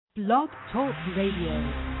Blog Talk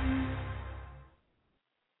Radio.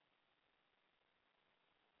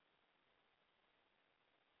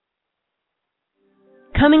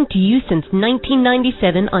 Coming to you since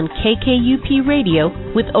 1997 on KKUP Radio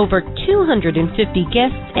with over 250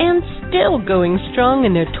 guests and still going strong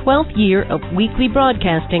in their 12th year of weekly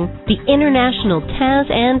broadcasting, the International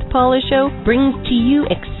Taz and Paula Show brings to you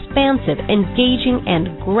expansive, engaging,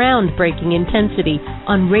 and groundbreaking intensity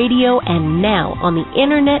on radio and now on the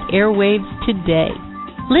Internet airwaves today.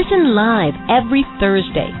 Listen live every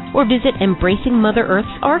Thursday or visit Embracing Mother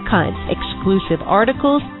Earth's archives, exclusive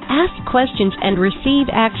articles, ask questions, and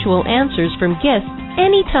receive actual answers from guests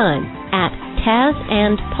anytime at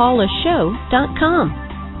TazandPaulaShow.com.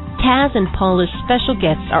 Taz and Paula's special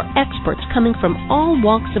guests are experts coming from all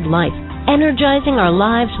walks of life, energizing our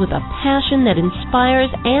lives with a passion that inspires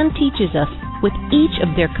and teaches us with each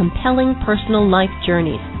of their compelling personal life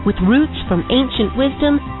journeys, with roots from ancient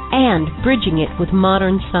wisdom and bridging it with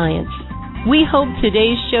modern science. We hope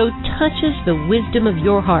today's show touches the wisdom of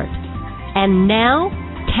your heart. And now,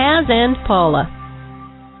 Taz and Paula.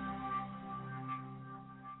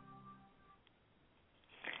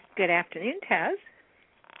 Good afternoon, Taz.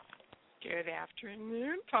 Good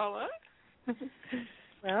afternoon, Paula.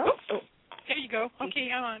 Well, there you go.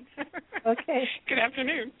 Okay, on. Okay. Good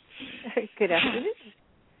afternoon. Good afternoon.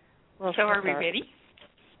 Well, so are we ready?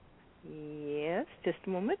 Yes, just a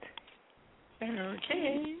moment.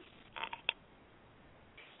 Okay.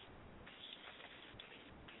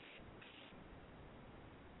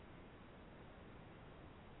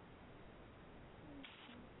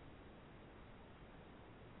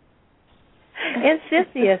 And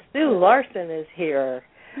Cynthia Sue Larson is here.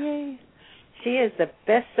 Yay. She is the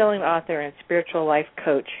best-selling author and spiritual life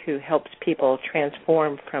coach who helps people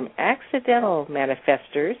transform from accidental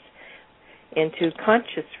manifestors into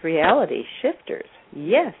conscious reality shifters.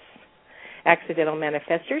 Yes, accidental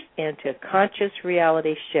manifestors into conscious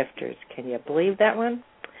reality shifters. Can you believe that one?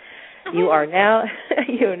 You are now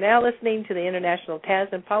listening to the International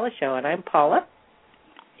Taz and Paula Show, and I'm Paula.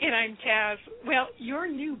 And I'm Taz. Well, your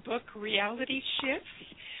new book, Reality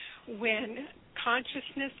Shifts, When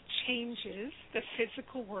Consciousness Changes the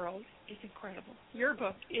Physical World, is incredible. Your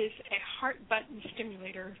book is a heart button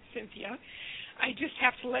stimulator, Cynthia. I just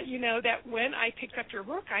have to let you know that when I picked up your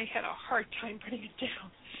book, I had a hard time putting it down.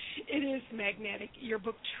 It is magnetic. Your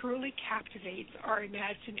book truly captivates our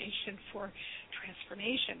imagination for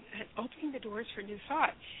transformation and opening the doors for new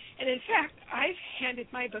thought. And in fact, I've handed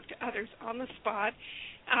my book to others on the spot.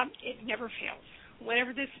 It never fails.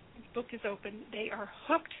 Whenever this book is open, they are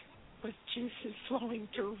hooked with juices flowing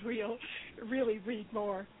to really read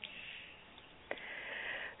more.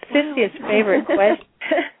 Cynthia's favorite question.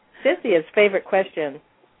 Cynthia's favorite question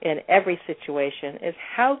in every situation is,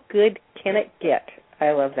 how good can it get?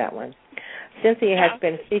 I love that one. Cynthia has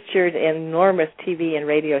been featured in enormous TV and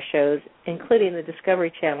radio shows, including the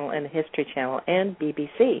Discovery Channel and the History Channel and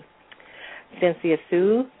BBC. Cynthia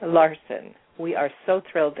Sue Larson, we are so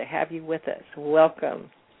thrilled to have you with us.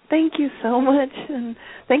 Welcome. Thank you so much, and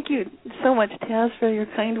thank you so much, Taz, for your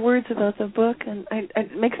kind words about the book. And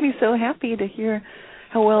it makes me so happy to hear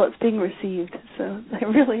how well it's being received. So I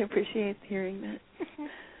really appreciate hearing that.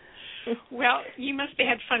 Well, you must have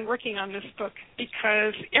had fun working on this book,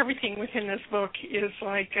 because everything within this book is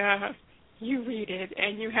like you read it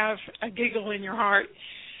and you have a giggle in your heart.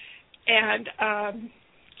 And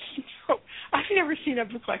I've never seen a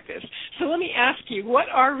book like this. So let me ask you, what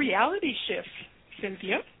are reality shifts,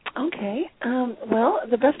 Cynthia? Okay. Well,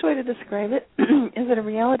 the best way to describe it is that a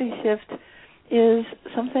reality shift is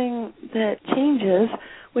something that changes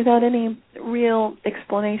without any real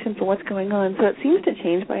explanation for what's going on. So it seems to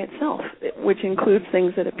change by itself, which includes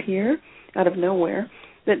things that appear out of nowhere,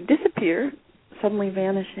 that disappear, suddenly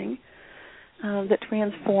vanishing, that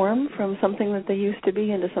transform from something that they used to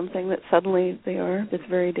be into something that suddenly they are, that's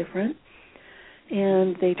very different.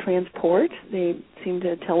 And they transport, they seem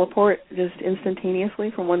to teleport just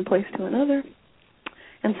instantaneously from one place to another.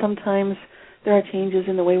 And sometimes there are changes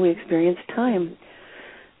in the way we experience time.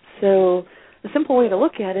 So the simple way to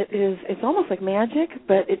look at it is it's almost like magic,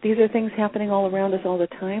 but these are things happening all around us all the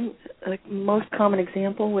time. The most common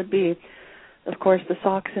example would be, of course, the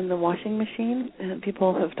socks in the washing machine. And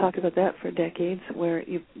people have talked about that for decades, where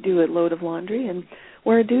you do a load of laundry, and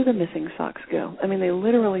where do the missing socks go? I mean, they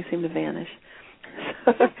literally seem to vanish.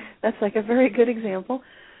 So that's like a very good example.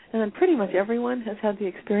 And then pretty much everyone has had the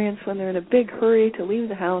experience when they're in a big hurry to leave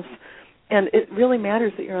the house, and it really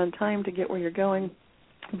matters that you're on time to get where you're going.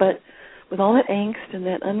 But with all that angst and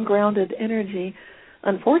that ungrounded energy,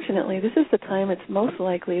 unfortunately, this is the time it's most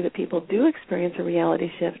likely that people do experience a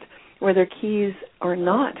reality shift, where their keys are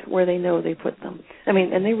not where they know they put them. I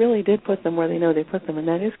mean, and they really did put them where they know they put them, and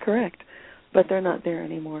that is correct, but they're not there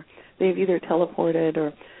anymore. They've either teleported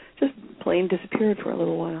or just plain disappeared for a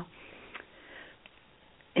little while.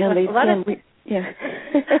 And I was going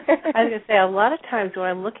to say, a lot of times when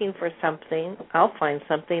I'm looking for something, I'll find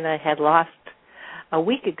something I had lost a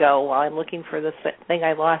week ago while I'm looking for the thing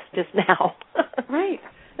I lost just now. Right.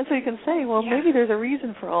 And so you can say, well, maybe there's a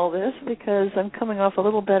reason for all this because I'm coming off a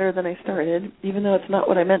little better than I started, even though it's not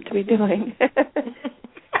what I meant to be doing.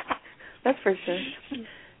 That's for sure.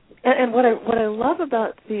 And what I love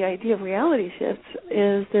about the idea of reality shifts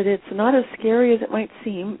is that it's not as scary as it might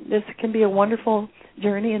seem. This can be a wonderful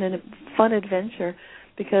journey and a fun adventure,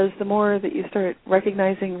 because the more that you start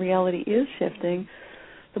recognizing reality is shifting,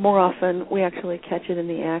 the more often we actually catch it in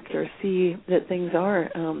the act or see that things are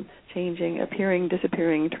changing, appearing,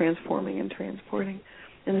 disappearing, transforming, and transporting.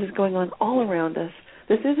 And this is going on all around us.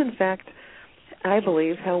 This is, in fact, I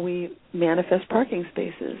believe, how we manifest parking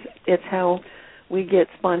spaces. It's how we get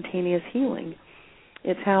spontaneous healing.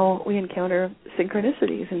 It's how we encounter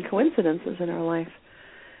synchronicities and coincidences in our life.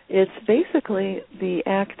 It's basically the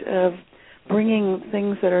act of bringing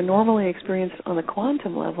things that are normally experienced on the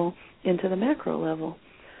quantum level into the macro level.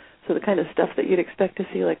 So the kind of stuff that you'd expect to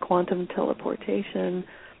see, like quantum teleportation,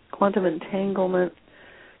 quantum entanglement,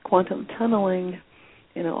 quantum tunneling,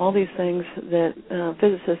 all these things that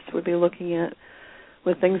physicists would be looking at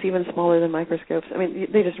with things even smaller than microscopes. I mean,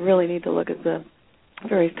 they just really need to look at the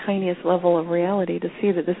very tiniest level of reality to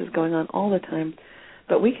see that this is going on all the time.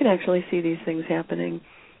 But we can actually see these things happening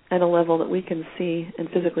at a level that we can see and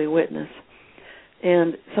physically witness,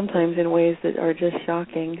 and sometimes in ways that are just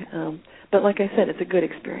shocking. But like I said, it's a good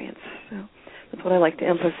experience. So that's what I like to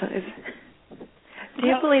emphasize. Do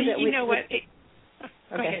you believe that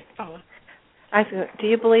Go ahead, Paula. Do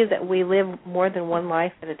you believe that we live more than one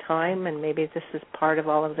life at a time, and maybe this is part of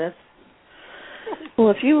all of this? Well,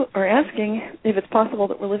 if you are asking if it's possible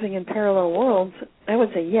that we're living in parallel worlds, I would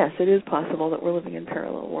say yes, it is possible that we're living in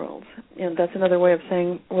parallel worlds. And that's another way of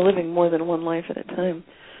saying we're living more than one life at a time,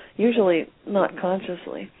 usually not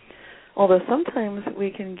consciously. Although sometimes we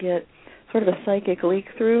can get sort of a psychic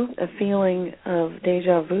leak-through, a feeling of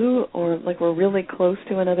deja vu, or like we're really close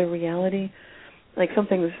to another reality, like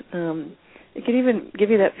something's... it can even give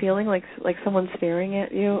you that feeling like someone's staring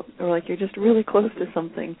at you, or like you're just really close to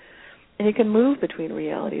something. And you can move between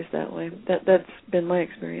realities that way. That's been my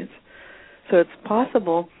experience. So it's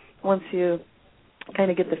possible, once you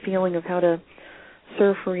kind of get the feeling of how to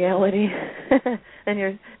surf reality, and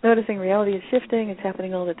you're noticing reality is shifting, it's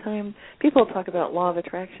happening all the time. People talk about law of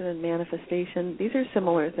attraction and manifestation. These are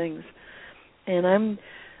similar things. And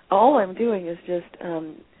all I'm doing is just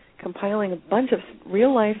compiling a bunch of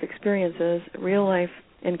real-life experiences, real-life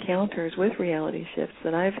encounters with reality shifts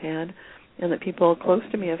that I've had and that people close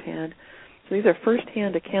to me have had. So these are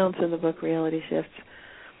first-hand accounts in the book Reality Shifts,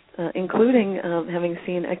 including having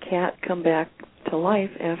seen a cat come back to life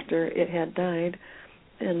after it had died.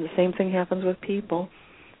 And the same thing happens with people.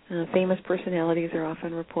 Famous personalities are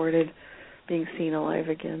often reported being seen alive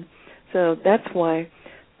again. So that's why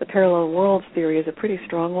the parallel worlds theory is a pretty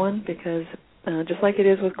strong one, because just like it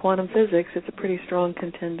is with quantum physics, it's a pretty strong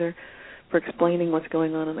contender for explaining what's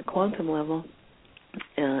going on the quantum level.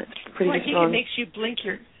 It's pretty strong.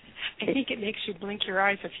 I think it makes you blink your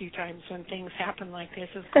eyes a few times when things happen like this.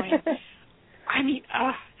 It's going, I mean,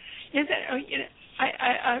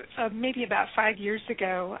 maybe about 5 years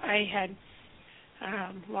ago, I had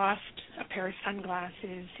lost a pair of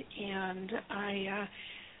sunglasses, and I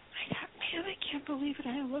thought, man, I can't believe it.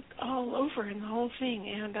 I looked all over in the whole thing,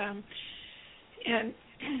 and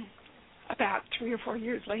about 3 or 4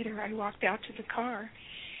 years later, I walked out to the car,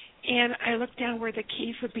 and I looked down where the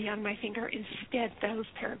keys would be on my finger. Instead, those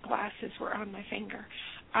pair of glasses were on my finger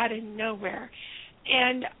out of nowhere.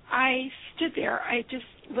 And I stood there. I just,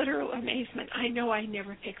 literal amazement. I know I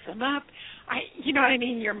never picked them up. You know what I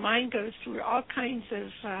mean? Your mind goes through all kinds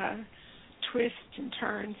of twists and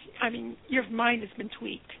turns. I mean, your mind has been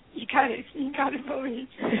tweaked. You got to believe,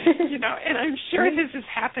 and I'm sure this has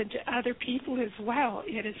happened to other people as well.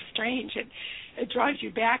 It is strange. It draws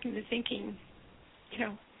you back into thinking,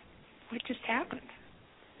 what just happened?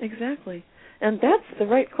 Exactly. And that's the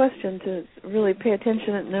right question, to really pay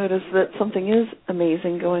attention and notice that something is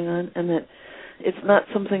amazing going on, and that it's not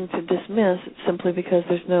something to dismiss simply because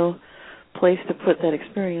there's no place to put that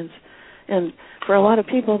experience. And for a lot of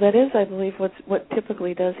people, that is, I believe, what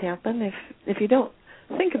typically does happen. If you don't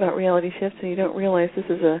think about reality shifts and you don't realize this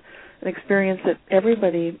is an experience that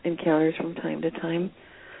everybody encounters from time to time,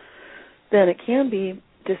 then it can be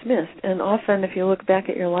dismissed. And often, if you look back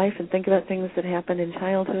at your life and think about things that happened in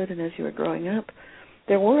childhood and as you were growing up,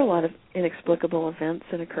 there were a lot of inexplicable events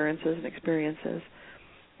and occurrences and experiences.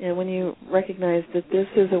 And when you recognize that this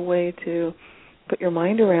is a way to put your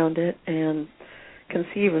mind around it and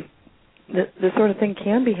conceive of that this sort of thing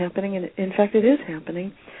can be happening, and in fact it is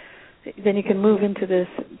happening, then you can move into this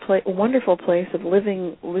wonderful place of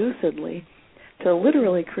living lucidly to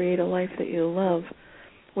literally create a life that you love,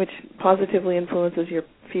 which positively influences your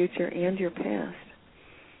future and your past.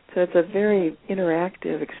 So it's a very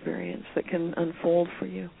interactive experience that can unfold for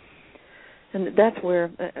you. And that's where,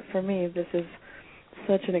 for me, this is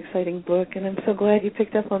such an exciting book. And I'm so glad you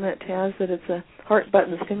picked up on that, Taz, that it's a heart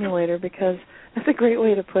button stimulator, because that's a great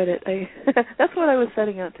way to put it. That's what I was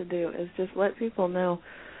setting out to do, is just let people know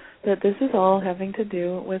that this is all having to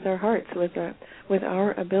do with our hearts, with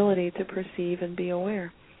our ability to perceive and be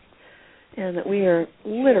aware, and that we are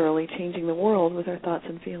literally changing the world with our thoughts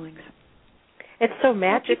and feelings. It's so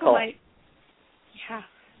magical. Yeah.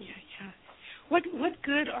 What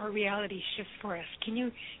good are reality shifts for us? Can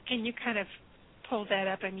you kind of pull that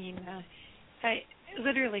up? I mean,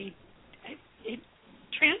 it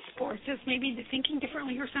transports us maybe into thinking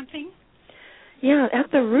differently or something. Yeah,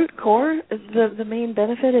 at the root core, the main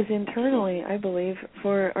benefit is internally, I believe,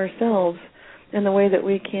 for ourselves, and the way that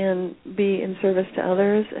we can be in service to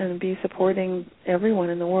others and be supporting everyone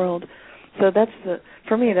in the world. So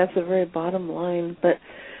for me, that's the very bottom line. But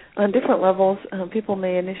on different levels, people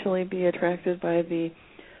may initially be attracted by the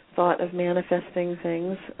thought of manifesting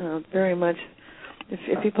things. Very much,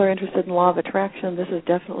 if people are interested in law of attraction, this is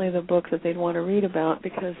definitely the book that they'd want to read about,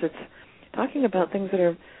 because it's talking about things that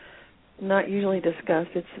are not usually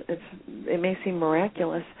discussed. It may seem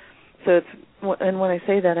miraculous. So and when I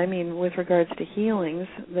say that, I mean with regards to healings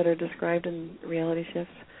that are described in Reality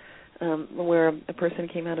Shifts, where a person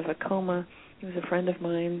came out of a coma. He was a friend of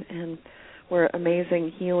mine, and where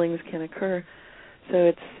amazing healings can occur.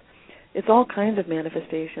 So it's all kinds of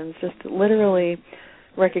manifestations, just literally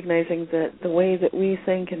recognizing that the way that we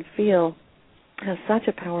think and feel has such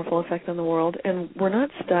a powerful effect on the world, and we're not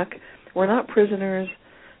stuck, we're not prisoners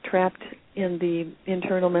trapped in the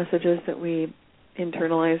internal messages that we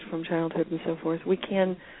internalize from childhood and so forth. We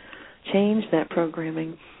can change that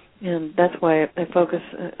programming, and that's why I focus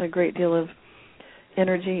a great deal of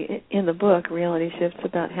energy in the book, Reality Shifts,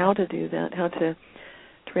 about how to do that, how to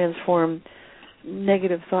transform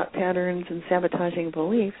negative thought patterns and sabotaging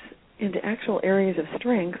beliefs into actual areas of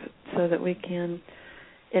strength so that we can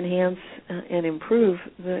enhance and improve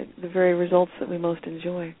the very results that we most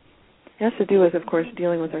enjoy. It has to do with, of course,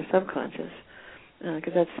 dealing with our subconscious,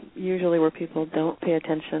 because that's usually where people don't pay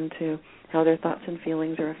attention to how their thoughts and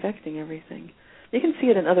feelings are affecting everything. You can see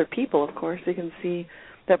it in other people, of course. You can see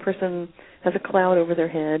that person has a cloud over their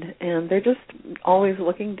head, and they're just always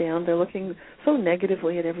looking down. They're looking so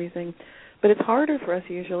negatively at everything. But it's harder for us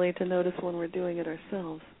usually to notice when we're doing it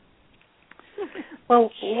ourselves.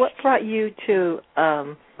 Well, what brought you to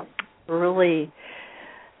really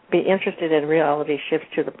be interested in reality shifts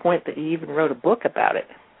to the point that you even wrote a book about it?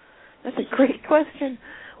 That's a great question.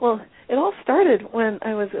 Well, it all started when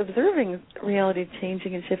I was observing reality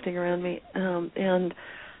changing and shifting around me, and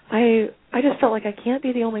I just felt like I can't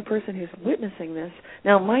be the only person who's witnessing this.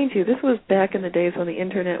 Now, mind you, this was back in the days when the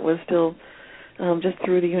Internet was still just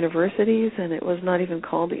through the universities, and it was not even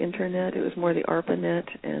called the Internet. It was more the ARPANET,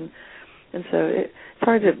 and so it's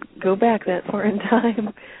hard to go back that far in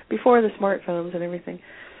time, before the smartphones and everything.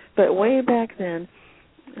 But way back then,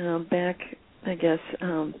 back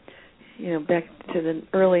to the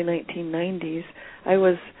early 1990s, I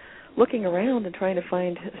was looking around and trying to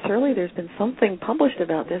find, surely there's been something published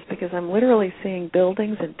about this, because I'm literally seeing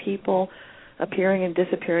buildings and people appearing and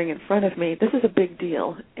disappearing in front of me. This is a big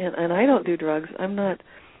deal, and I don't do drugs. I'm not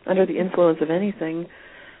under the influence of anything.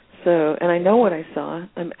 So, and I know what I saw.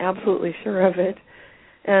 I'm absolutely sure of it.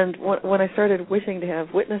 And when I started wishing to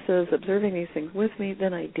have witnesses observing these things with me,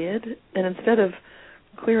 then I did. And instead of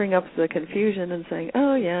clearing up the confusion and saying,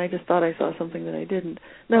 oh, yeah, I just thought I saw something that I didn't.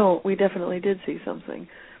 No, we definitely did see something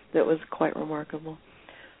that was quite remarkable,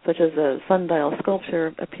 such as a sundial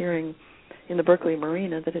sculpture appearing in the Berkeley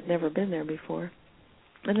Marina that had never been there before.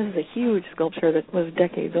 And this is a huge sculpture that was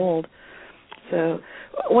decades old. So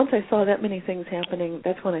once I saw that many things happening,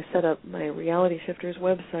 that's when I set up my Reality Shifters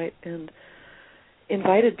website and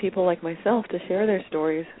invited people like myself to share their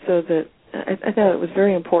stories, so that I thought it was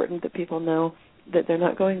very important that people know that they're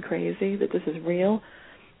not going crazy, that this is real.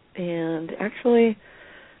 And actually,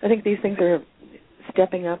 I think these things are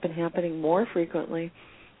stepping up and happening more frequently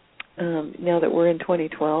now that we're in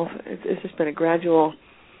 2012. It's just been a gradual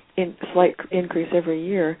slight increase every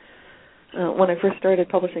year. when I first started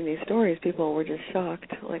publishing these stories, people were just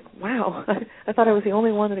shocked, like, wow, I thought I was the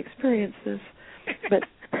only one that experienced this. But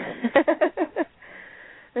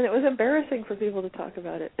and it was embarrassing for people to talk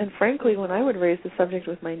about it. And frankly, when I would raise the subject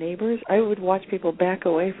with my neighbors, I would watch people back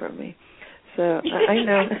away from me. So I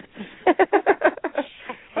know.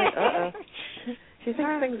 Like, uh-oh. She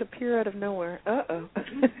thinks things appear out of nowhere. Uh-oh.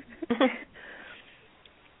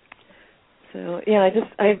 So, yeah,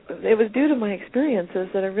 it was due to my experiences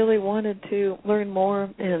that I really wanted to learn more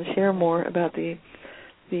and share more about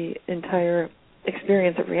the entire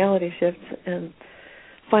experience of reality shifts and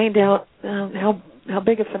find out how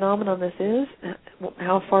big a phenomenon this is,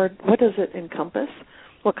 how far, what does it encompass,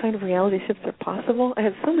 what kind of reality shifts are possible. I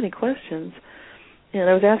had so many questions, and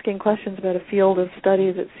I was asking questions about a field of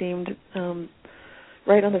study that seemed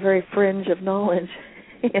right on the very fringe of knowledge,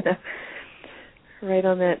 right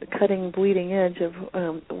on that cutting, bleeding edge of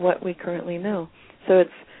what we currently know. So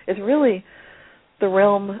it's really the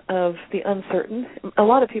realm of the uncertain. A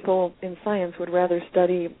lot of people in science would rather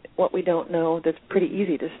study what we don't know that's pretty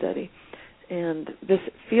easy to study. And this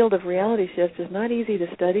field of reality shifts is not easy to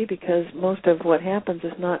study because most of what happens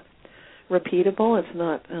is not repeatable. It's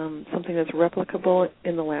not something that's replicable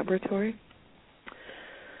in the laboratory.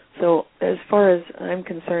 So as far as I'm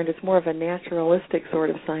concerned, it's more of a naturalistic sort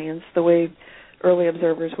of science, the way early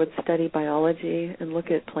observers would study biology and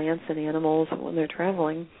look at plants and animals when they're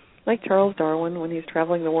traveling, like Charles Darwin when he's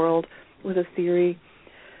traveling the world with a theory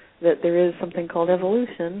that there is something called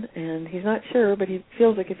evolution, and he's not sure, but he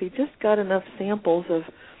feels like if he just got enough samples of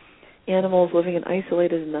animals living in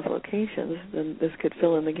isolated enough locations, then this could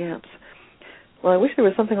fill in the gaps. Well, I wish there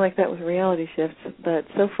was something like that with reality shifts, but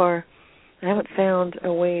so far I haven't found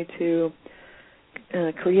a way to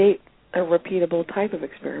create a repeatable type of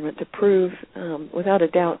experiment to prove without a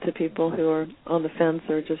doubt to people who are on the fence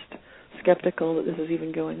or just skeptical that this is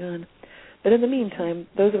even going on. But in the meantime,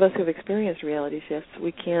 those of us who have experienced reality shifts,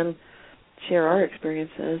 we can share our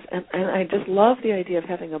experiences. And I just love the idea of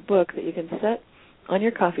having a book that you can set on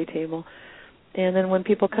your coffee table, and then when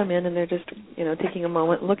people come in and they're just, taking a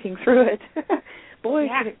moment looking through it, boy,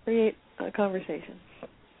 can it create a conversation.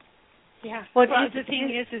 Yeah. Well, the thing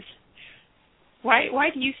is why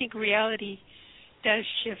do you think reality does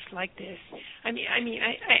shift like this? I mean,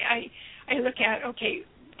 I look at, okay,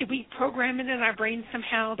 did we program it in our brain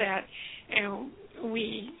somehow that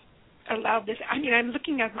we allowed this? I mean, I'm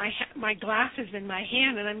looking at my glasses in my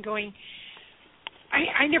hand, and I'm going,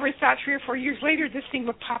 I never thought 3 or 4 years later this thing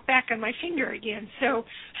would pop back on my finger again. So,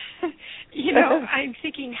 I'm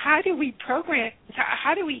thinking, how do we program?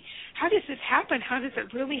 How does this happen? How does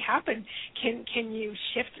it really happen? Can you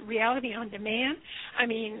shift reality on demand? I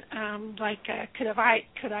mean, could I have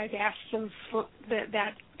asked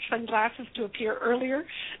that sunglasses to appear earlier?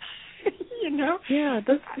 Yeah,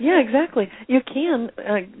 exactly. You can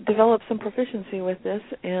develop some proficiency with this,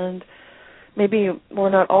 and maybe we're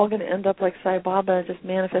not all going to end up like Sai Baba, just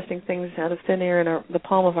manifesting things out of thin air in the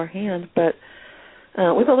palm of our hand. But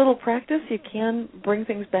with a little practice, you can bring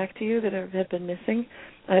things back to you that have been missing.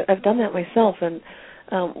 I've done that myself, and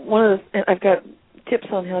I've got tips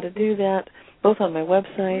on how to do that, both on my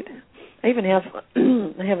website. I even have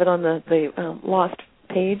I have it on the lost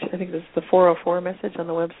page. I think this is the 404 message on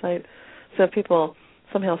the website. So if people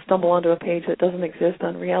somehow stumble onto a page that doesn't exist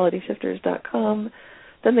on realityshifters.com,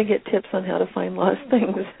 then they get tips on how to find lost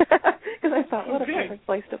things. Because I thought, what a perfect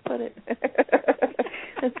place to put it.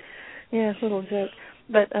 Yeah, little joke.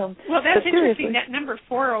 But well, that's interesting. That number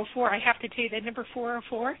 404, I have to tell you, that number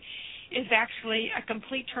 404 is actually a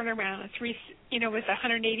complete turnaround. With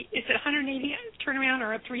 180. Is it 180 turnaround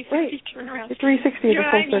or a 360 right. turnaround? A 360 is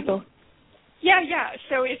a full circle. Yeah.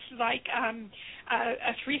 So it's like a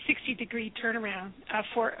 360-degree turnaround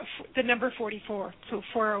for the number 44, so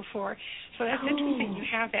 404. So that's interesting. You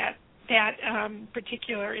have that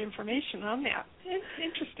particular information on that. It's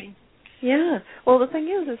interesting. Yeah. Well, the thing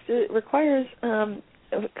is it requires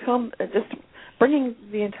just bringing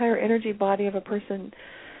the entire energy body of a person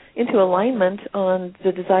into alignment on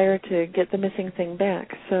the desire to get the missing thing back.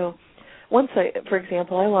 So once for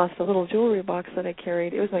example, I lost a little jewelry box that I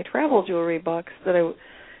carried. It was my travel jewelry box that it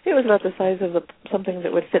was about the size of something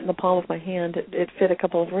that would fit in the palm of my hand. It fit a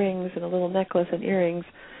couple of rings and a little necklace and earrings,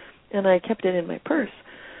 and I kept it in my purse.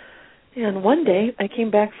 And one day, I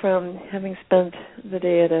came back from having spent the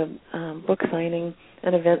day at a book signing,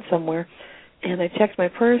 an event somewhere, and I checked my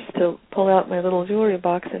purse to pull out my little jewelry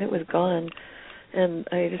box, and it was gone. And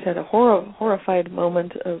I just had a horrified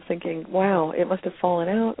moment of thinking, wow, it must have fallen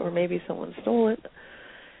out, or maybe someone stole it.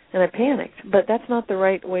 And I panicked. But that's not the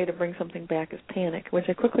right way to bring something back, is panic, which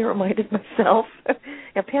I quickly reminded myself.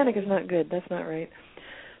 Yeah, panic is not good. That's not right.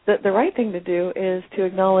 the right thing to do is to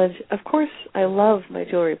acknowledge, of course, I love my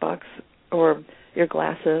jewelry box or your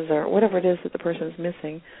glasses or whatever it is that the person is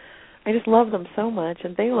missing. I just love them so much,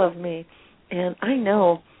 and they love me, and I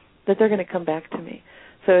know that they're going to come back to me.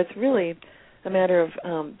 So it's really a matter of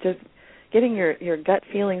just getting your gut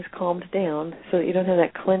feelings calmed down so that you don't have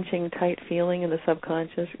that clenching, tight feeling in the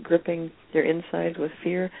subconscious, gripping your insides with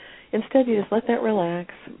fear. Instead, you just let that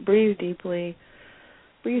relax, breathe deeply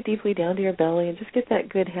down to your belly, and just get that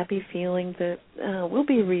good, happy feeling that we'll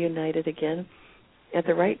be reunited again at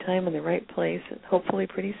the right time in the right place, hopefully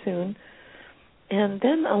pretty soon. And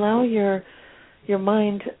then allow your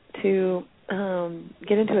mind to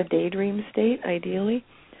get into a daydream state, ideally.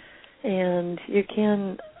 And you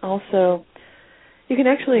can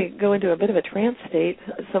actually go into a bit of a trance state.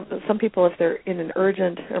 Some people, if they're in an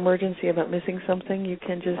urgent emergency about missing something, you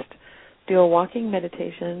can just do a walking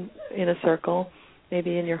meditation in a circle,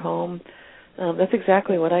 maybe in your home. That's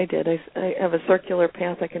exactly what I did. I have a circular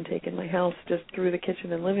path I can take in my house just through the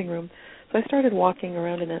kitchen and living room. So I started walking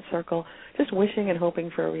around in that circle, just wishing and hoping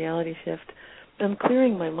for a reality shift. I'm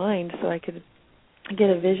clearing my mind so I could get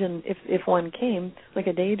a vision, if one came, like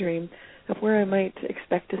a daydream, of where I might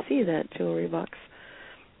expect to see that jewelry box.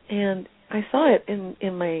 And I saw it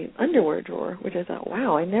in my underwear drawer, which I thought,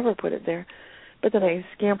 wow, I never put it there. But then I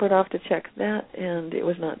scampered off to check that, and it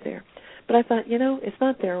was not there. But I thought, it's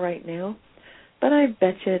not there right now, but I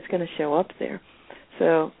bet you it's going to show up there.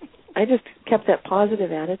 So I just kept that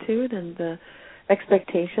positive attitude and the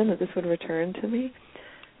expectation that this would return to me.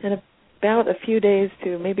 And about a few days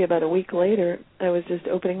to maybe about a week later, I was just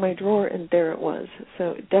opening my drawer, and there it was.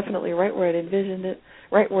 So definitely right where I'd envisioned it,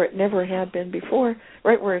 right where it never had been before,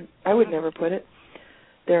 right where I would never put it,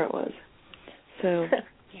 there it was. So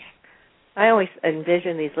I always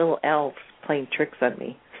envision these little elves playing tricks on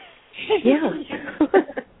me. Yeah.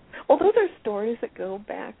 Well, those are stories that go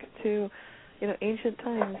back to, ancient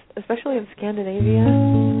times, especially in Scandinavia.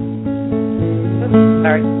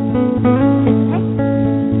 Sorry.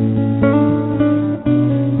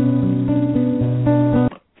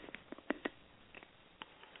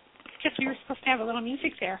 Just we were supposed to have a little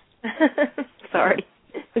music there. Sorry.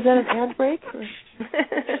 Is that an ad break? Or?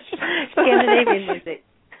 Scandinavian music.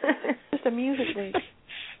 Just a music break.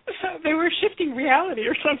 They were shifting reality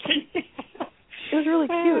or something. It was really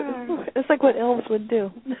cute. It's like what elves would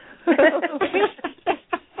do.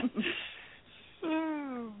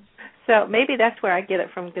 So maybe that's where I get it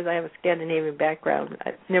from, because I have a Scandinavian background.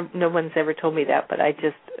 No one's ever told me that, but I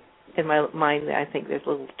just, in my mind, I think there's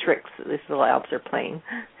little tricks that these little elves are playing.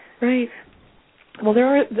 Right. Well,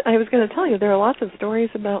 I was going to tell you, there are lots of stories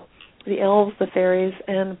about the elves, the fairies,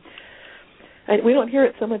 and we don't hear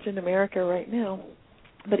it so much in America right now.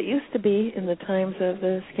 But it used to be in the times of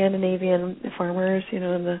the Scandinavian farmers, in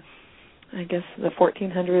the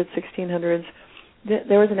 1400s, 1600s,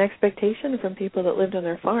 there was an expectation from people that lived on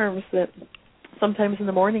their farms that sometimes in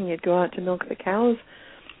the morning you'd go out to milk the cows,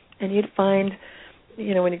 and you'd find, when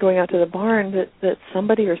you're going out to the barn, that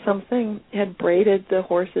somebody or something had braided the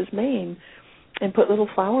horse's mane and put little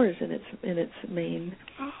flowers in its mane.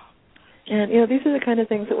 And, these are the kind of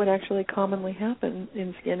things that would actually commonly happen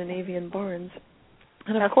in Scandinavian barns.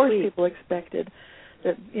 And of course, people expected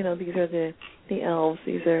that, these are the elves,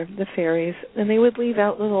 these are the fairies, and they would leave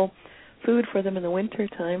out little food for them in the winter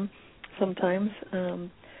time sometimes,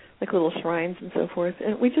 like little shrines and so forth.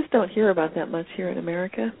 And we just don't hear about that much here in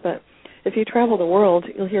America, but if you travel the world,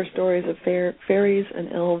 you'll hear stories of fairies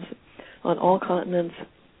and elves on all continents,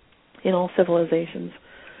 in all civilizations.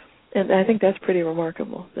 And I think that's pretty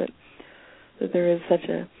remarkable, that there is such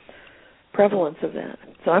a prevalence of that.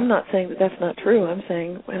 So I'm not saying that that's not true. I'm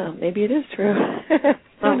saying, well, maybe it is true.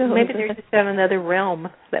 Maybe they're just in another realm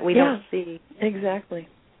that we don't see. Exactly.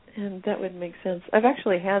 And that would make sense. I've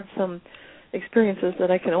actually had some experiences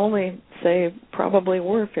that I can only say probably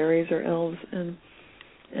were fairies or elves, and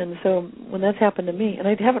so when that's happened to me, and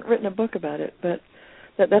I haven't written a book about it, but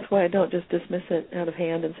that's why I don't just dismiss it out of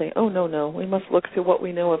hand and say, oh, no, we must look to what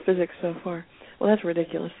we know of physics so far. Well, that's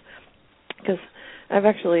ridiculous, because I've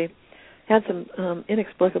actually had some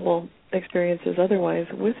inexplicable experiences otherwise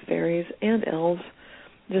with fairies and elves,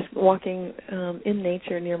 just walking in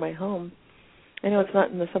nature near my home. I know it's not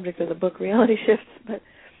in the subject of the book, Reality Shifts, but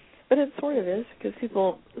it sort of is, because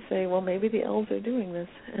people say, well, maybe the elves are doing this,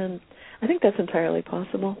 and I think that's entirely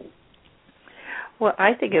possible. Well,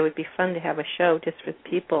 I think it would be fun to have a show just with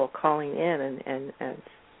people calling in and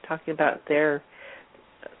talking about their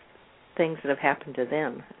things that have happened to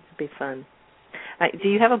them. It would be fun. Do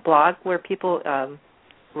you have a blog where people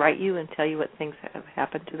write you and tell you what things have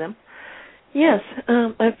happened to them? Yes.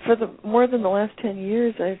 For more than the last 10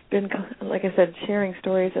 years, I've been, like I said, sharing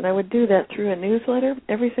stories, and I would do that through a newsletter.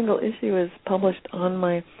 Every single issue is published on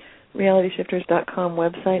my realityshifters.com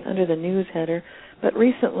website under the news header. But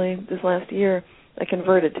recently, this last year, I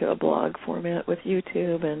converted to a blog format with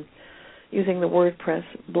YouTube and using the WordPress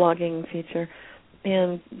blogging feature,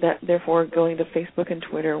 and that therefore going to Facebook and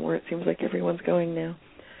Twitter, where it seems like everyone's going now.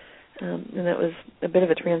 And that was a bit of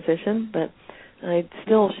a transition, but I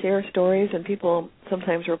still share stories, and people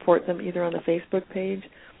sometimes report them either on the Facebook page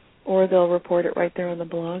or they'll report it right there on the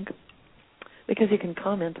blog, because you can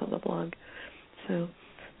comment on the blog. So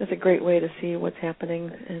that's a great way to see what's happening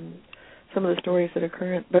and some of the stories that are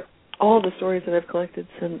current. But all the stories that I've collected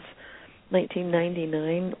since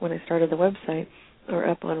 1999, when I started the website, are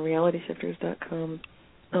up on realityshifters.com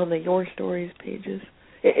on the Your Stories pages.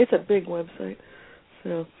 It's a big website,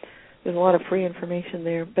 so there's a lot of free information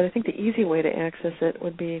there. But I think the easy way to access it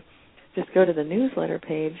would be just go to the newsletter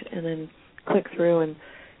page and then click through. And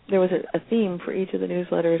there was a theme for each of the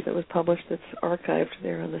newsletters that was published that's archived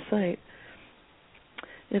there on the site.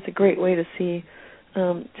 And it's a great way to see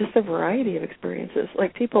just a variety of experiences.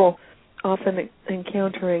 Like people often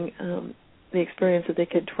encountering the experience that they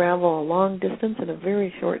could travel a long distance in a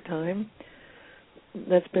very short time.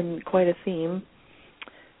 That's been quite a theme.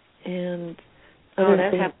 And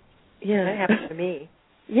that happened to me.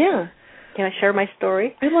 Yeah. Can I share my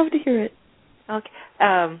story? I'd love to hear it. Okay.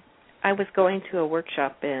 I was going to a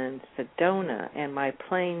workshop in Sedona, and my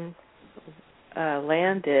plane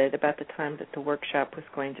landed about the time that the workshop was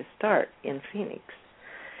going to start in Phoenix.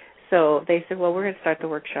 So they said, well, we're going to start the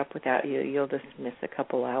workshop without you. You'll just miss a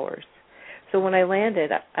couple hours. So when I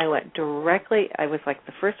landed, I went directly, I was like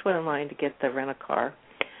the first one in line to get the rent-a-car.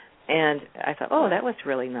 And I thought, oh, that was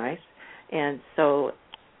really nice. And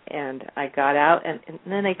I got out, and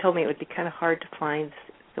then they told me it would be kind of hard to find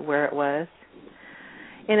where it was.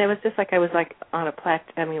 And it was just like I was like on a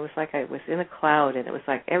it was like I was in a cloud, and it was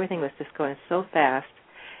like everything was just going so fast.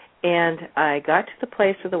 And I got to the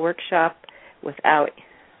place of the workshop without,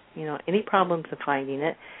 any problems of finding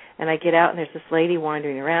it. And I get out, and there's this lady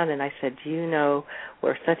wandering around, and I said, do you know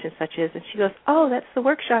where such and such is? And she goes, oh, that's the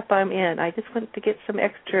workshop I'm in. I just went to get some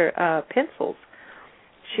extra pencils.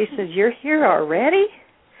 She says, you're here already?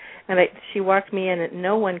 And she walked me in, and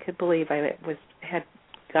no one could believe I had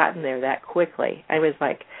gotten there that quickly. I was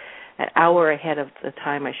like an hour ahead of the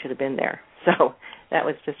time I should have been there. So that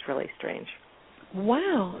was just really strange.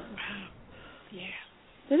 Wow. Yeah.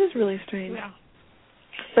 That is really strange. Well.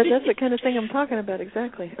 But that's the kind of thing I'm talking about,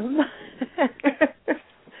 exactly. And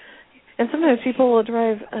sometimes people will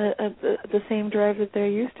drive the same drive that they're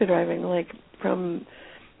used to driving, like from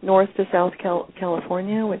north to South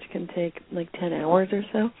California, which can take like 10 hours or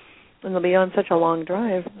so. And they'll be on such a long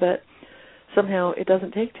drive, but somehow it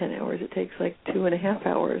doesn't take 10 hours. It takes like 2.5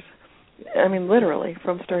 hours. I mean, literally,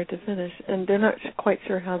 from start to finish. And they're not quite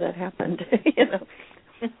sure how that happened,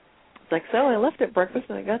 It's like, so I left at breakfast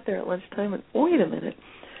and I got there at lunchtime, and wait a minute.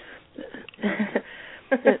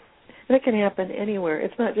 That can happen anywhere.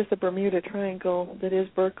 It's not just the Bermuda Triangle that is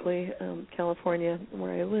Berkeley, California,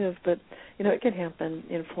 where I live, but, it can happen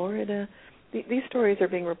in Florida. These stories are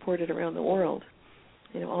being reported around the world,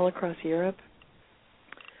 all across Europe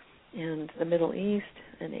and the Middle East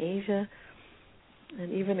and Asia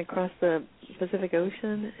and even across the Pacific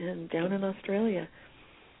Ocean and down in Australia.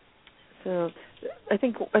 So I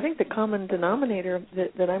think the common denominator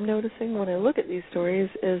that I'm noticing when I look at these stories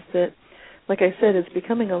is that, like I said, it's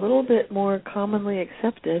becoming a little bit more commonly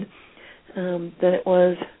accepted than it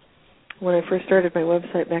was when I first started my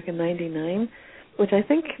website back in '99, which I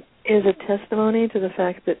think is a testimony to the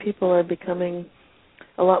fact that people are becoming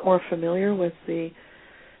a lot more familiar with the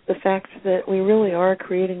fact that we really are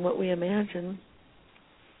creating what we imagine.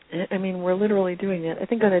 I mean, we're literally doing it. I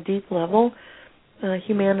think on a deep level,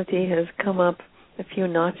 humanity has come up a few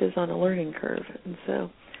notches on a learning curve, and so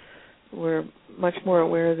we're much more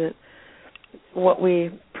aware that what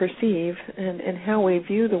we perceive and how we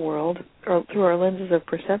view the world or through our lenses of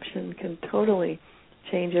perception can totally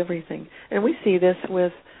change everything. And we see this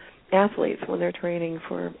with athletes when they're training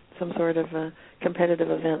for some sort of a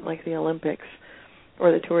competitive event like the Olympics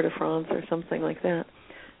or the Tour de France or something like that.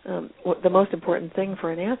 The most important thing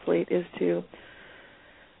for an athlete is to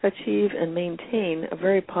achieve and maintain a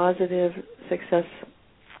very positive success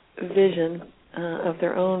vision of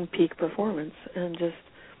their own peak performance, and just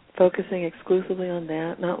focusing exclusively on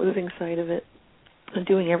that, not losing sight of it, and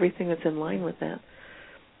doing everything that's in line with that.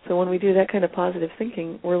 So when we do that kind of positive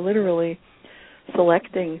thinking, we're literally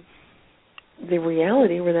selecting the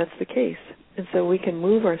reality where that's the case. And so we can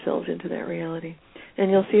move ourselves into that reality. And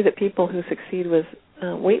you'll see that people who succeed with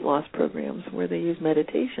weight loss programs where they use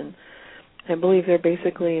meditation. I believe they're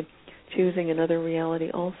basically choosing another reality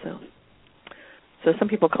also. So some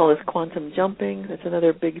people call this quantum jumping. That's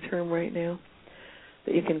another big term right now,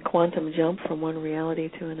 that you can quantum jump from one reality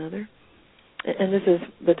to another. And this is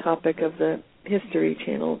the topic of the History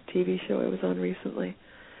Channel TV show I was on recently.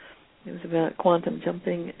 It was about quantum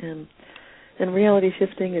jumping, and reality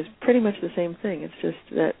shifting is pretty much the same thing. It's just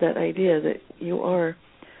that idea that you are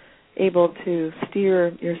able to steer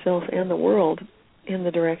yourself and the world in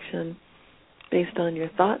the direction based on your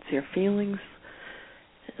thoughts, your feelings,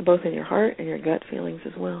 both in your heart and your gut feelings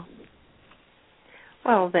as well.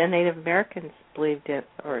 Well, the Native Americans believed it,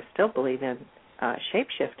 or still believe in,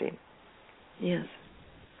 shape-shifting. Yes.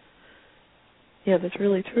 Yeah, that's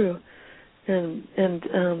really true. And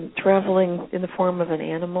traveling in the form of an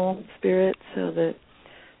animal spirit so that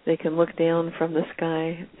they can look down from the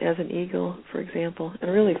sky as an eagle, for example,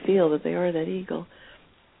 and really feel that they are that eagle.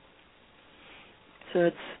 So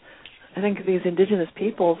I think these indigenous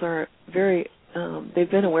peoples are very, they've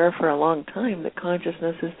been aware for a long time that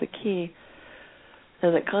consciousness is the key,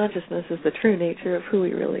 and that consciousness is the true nature of who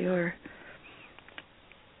we really are.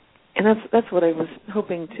 And that's what I was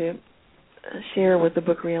hoping to share with the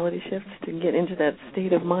book Reality Shifts, to get into that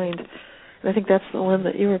state of mind. And I think that's the one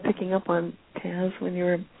that you were picking up on, Taz, when you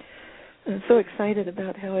were so excited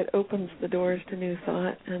about how it opens the doors to new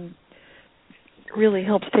thought and really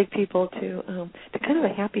helps take people to kind of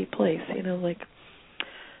a happy place, like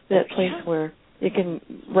that place where you can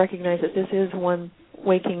recognize that this is one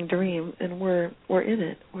waking dream, and we're in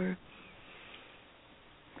it.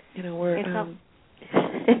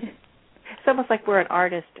 It's almost like we're an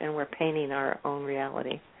artist and we're painting our own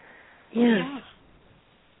reality. Yeah.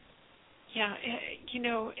 Yeah,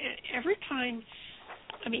 every time,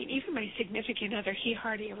 even my significant other, he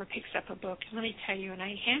hardly ever picks up a book. And let me tell you, and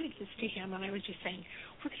I handed this to him, and I was just saying,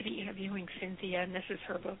 we're going to be interviewing Cynthia, and this is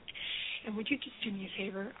her book. And would you just do me a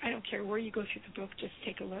favor? I don't care where you go through the book, just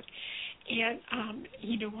take a look. And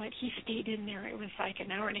you know what? He stayed in there. It was like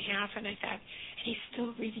an hour and a half, and I thought, and he's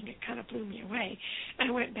still reading it. Kind of blew me away. And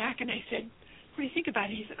I went back and I said, what do you think about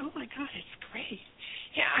it? He said, oh, my God, it's great.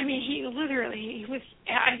 Yeah, he was,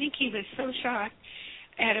 I think he was so shocked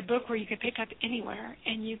at a book where you could pick up anywhere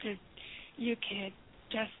and you could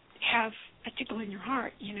just have a tickle in your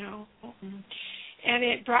heart, And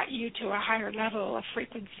it brought you to a higher level of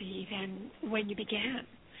frequency than when you began.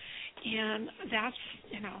 And that's,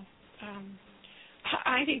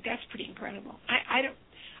 I think that's pretty incredible. I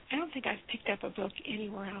don't think I've picked up a book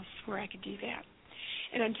anywhere else where I could do that.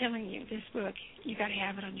 And I'm telling you, this book, you got to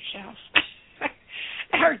have it on your shelf.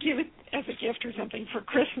 Or give it as a gift or something for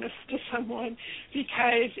Christmas to someone,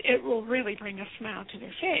 because it will really bring a smile to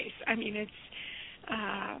their face. It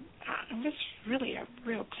was really a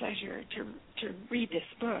real pleasure to read this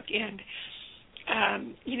book. And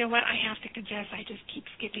you know what? I have to confess, I just keep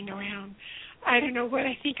skipping around. I don't know what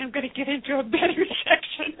I think I'm going to get into a better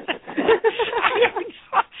section. I don't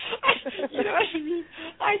know. You know what I mean?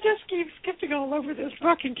 I just keep skipping all over this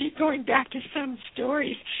book and keep going back to some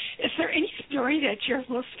stories. Is there any story that's your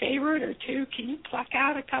most favorite or two? Can you pluck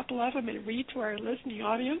out a couple of them and read to our listening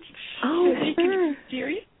audience? Oh, so they sure. Can hear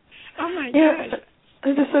you? Oh, my gosh. God.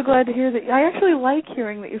 I'm just so glad to hear that. I actually like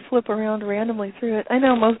hearing that you flip around randomly through it. I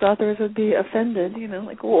know most authors would be offended,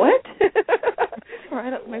 like, what? Or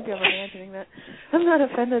maybe I'm imagining that. I'm not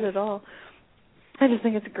offended at all. I just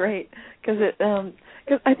think it's great because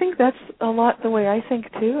I think that's a lot the way I think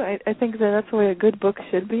too. I think that that's the way a good book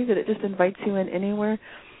should be, that it just invites you in anywhere.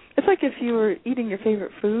 It's like if you were eating your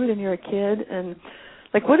favorite food and you're a kid, and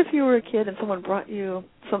like what if you were a kid and someone brought you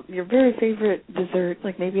your very favorite dessert,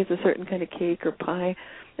 like maybe it's a certain kind of cake or pie,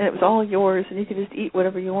 and it was all yours and you could just eat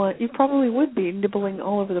whatever you want. You probably would be nibbling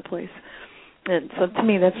all over the place. And so to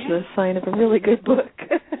me that's the sign of a really good book.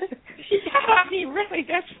 Yeah, really,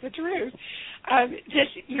 that's the truth.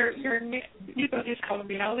 Your new book is called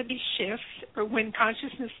Reality Shifts, or When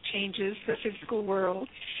Consciousness Changes the Physical World.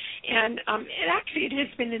 And it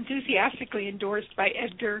has been enthusiastically endorsed by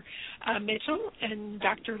Edgar Mitchell and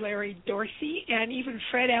Dr. Larry Dorsey and even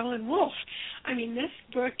Fred Allen Wolf. This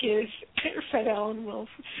book is Fred Allen Wolf.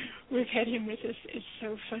 We've had him with us. It's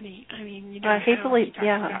so funny.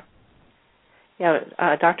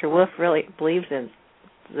 Dr. Wolf really believes in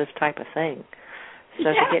this type of thing. So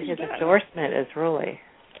to get his endorsement is really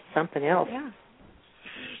something else.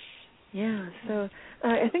 Yeah. So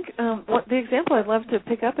I think the example I'd love to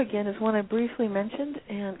pick up again is one I briefly mentioned,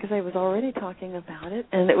 and because I was already talking about it,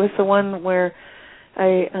 and it was the one where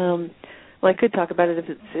I could talk about it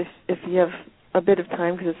if you have a bit of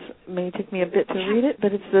time, because it may take me a bit to read it,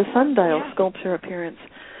 but it's the sundial sculpture appearance.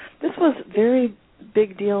 This was very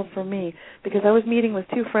big deal for me because I was meeting with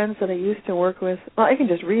two friends that I used to work with. Well, I can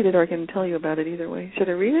just read it or I can tell you about it either way. Should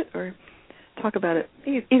I read it or talk about it?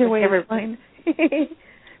 Either way is fine.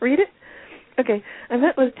 Read it? Okay. I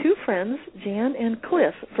met with two friends, Jan and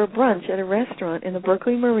Cliff, for brunch at a restaurant in the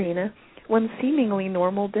Berkeley Marina one seemingly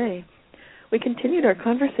normal day. We continued our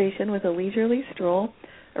conversation with a leisurely stroll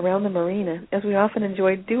around the marina, as we often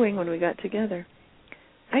enjoyed doing when we got together.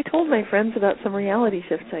 I told my friends about some reality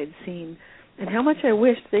shifts I'd seen, and how much I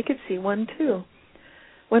wished they could see one too,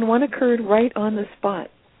 when one occurred right on the spot.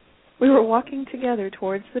 We were walking together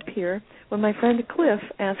towards the pier when my friend Cliff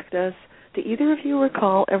asked us, "Do either of you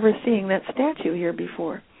recall ever seeing that statue here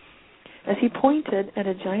before?" as he pointed at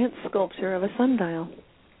a giant sculpture of a sundial.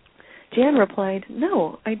 Jan replied,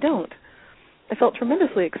 "No, I don't." I felt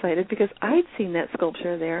tremendously excited because I'd seen that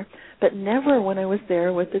sculpture there, but never when I was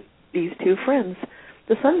there with these two friends.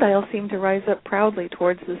 The sundial seemed to rise up proudly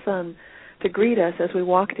towards the sun to greet us as we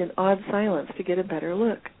walked in awed silence to get a better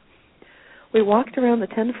look. We walked around the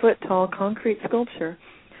 10-foot-tall concrete sculpture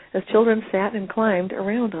as children sat and climbed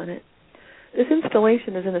around on it. This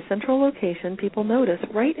installation is in a central location people notice,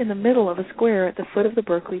 right in the middle of a square at the foot of the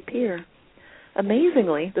Berkeley Pier.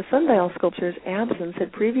 Amazingly, the sundial sculpture's absence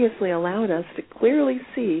had previously allowed us to clearly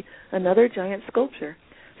see another giant sculpture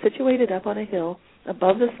situated up on a hill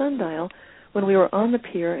above the sundial when we were on the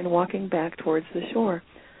pier and walking back towards the shore.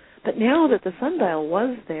 But now that the sundial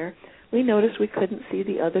was there, we noticed we couldn't see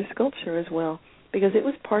the other sculpture as well because it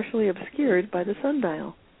was partially obscured by the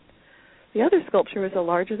sundial. The other sculpture is a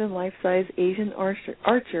larger-than-life-size Asian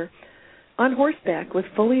archer on horseback with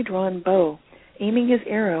fully drawn bow, aiming his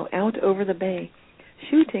arrow out over the bay,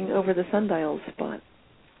 shooting over the sundial's spot.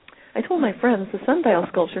 I told my friends the sundial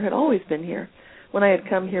sculpture had always been here when I had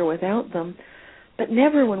come here without them, but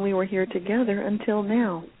never when we were here together until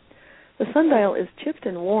now. The sundial is chipped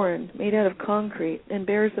and worn, made out of concrete, and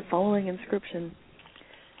bears the following inscription: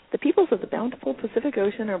 "The peoples of the bountiful Pacific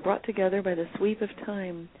Ocean are brought together by the sweep of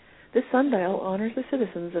time. This sundial honors the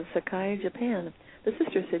citizens of Sakai, Japan, the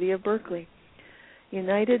sister city of Berkeley.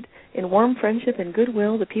 United in warm friendship and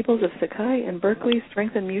goodwill, the peoples of Sakai and Berkeley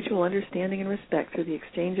strengthen mutual understanding and respect through the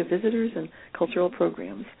exchange of visitors and cultural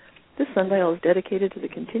programs. This sundial is dedicated to the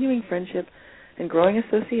continuing friendship and growing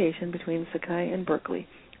association between Sakai and Berkeley,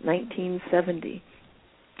 1970.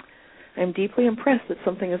 I am deeply impressed that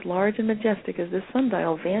something as large and majestic as this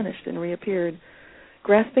sundial vanished and reappeared,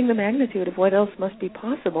 grasping the magnitude of what else must be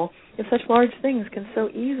possible if such large things can so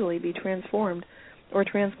easily be transformed or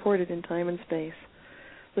transported in time and space.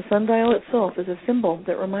 The sundial itself is a symbol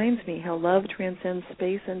that reminds me how love transcends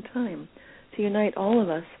space and time to unite all of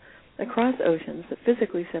us across oceans that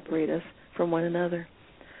physically separate us from one another.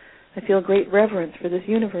 I feel great reverence for this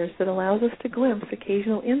universe that allows us to glimpse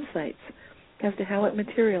occasional insights as to how it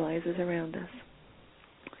materializes around us."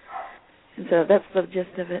 And so that's the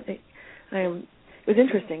gist of it. It was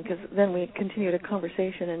interesting because then we continued a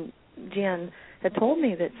conversation, and Jan had told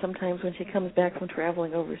me that sometimes when she comes back from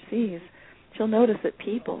traveling overseas, she'll notice that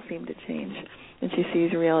people seem to change, and she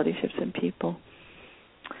sees reality shifts in people.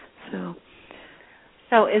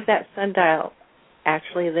 So is that sundial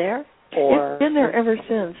actually there? Or? It's been there ever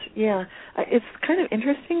since, yeah. It's kind of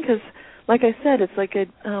interesting because, like I said, it's like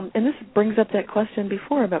and this brings up that question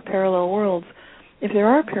before about parallel worlds. If there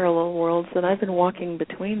are parallel worlds, then I've been walking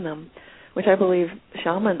between them, which I believe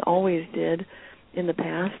shaman always did in the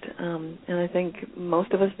past, and I think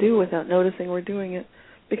most of us do without noticing we're doing it,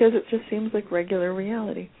 because it just seems like regular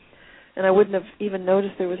reality. And I wouldn't have even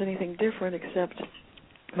noticed there was anything different except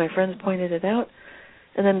my friends pointed it out.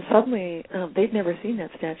 And then suddenly, they'd never seen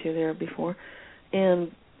that statue there before.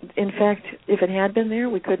 And in fact, if it had been there,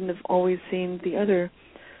 we couldn't have always seen the other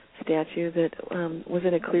statue that was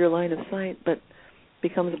in a clear line of sight, but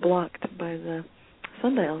becomes blocked by the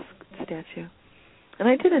sundial statue. And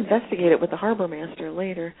I did investigate it with the harbor master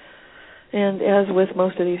later. And as with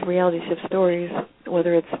most of these reality shift stories,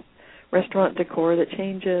 whether it's restaurant decor that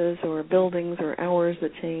changes or buildings or hours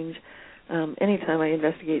that change, anytime I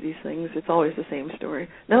investigate these things, it's always the same story.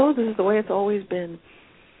 No, this is the way it's always been.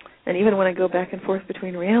 And even when I go back and forth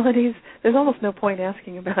between realities, there's almost no point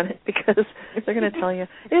asking about it because they're going to tell you,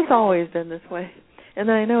 it's always been this way. And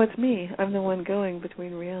then I know it's me. I'm the one going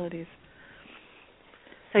between realities.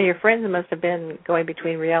 So your friends must have been going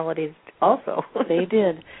between realities also. They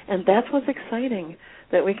did. And that's what's exciting,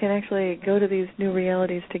 that we can actually go to these new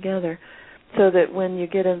realities together, so that when you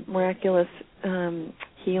get a miraculous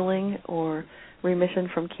healing or remission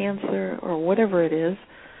from cancer or whatever it is,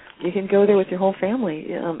 you can go there with your whole family.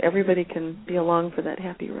 Everybody can be along for that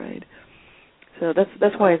happy ride. So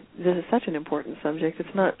that's why this is such an important subject.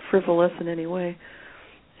 It's not frivolous in any way.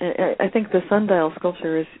 I think the sundial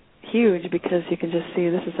sculpture is huge because you can just see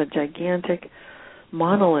this is a gigantic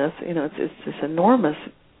monolith. It's this enormous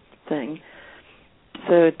thing.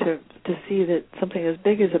 So to see that something as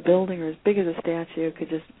big as a building or as big as a statue could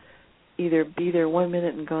just either be there 1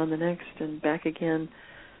 minute and gone the next and back again,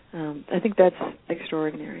 I think that's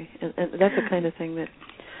extraordinary. And that's the kind of thing that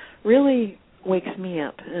really wakes me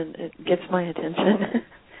up and it gets my attention.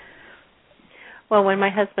 Well, when my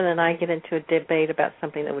husband and I get into a debate about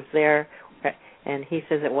something that was there, and he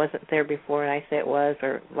says it wasn't there before, and I say it was,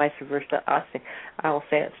 or vice versa, I'll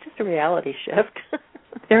say it's just a reality shift.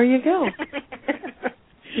 There you go.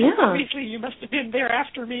 Yeah. Obviously, you must have been there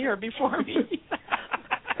after me or before me.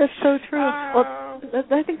 That's so true. Well,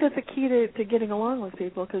 I think that's a key to getting along with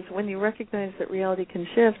people, because when you recognize that reality can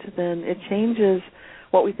shift, then it changes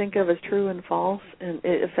what we think of as true and false, and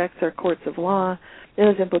it affects our courts of law. It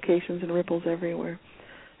has implications and ripples everywhere.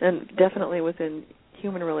 And definitely within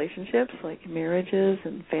human relationships, like marriages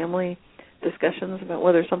and family discussions about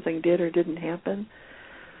whether something did or didn't happen.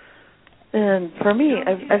 And for me,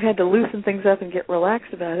 I've had to loosen things up and get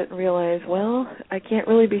relaxed about it and realize, well, I can't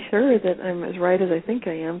really be sure that I'm as right as I think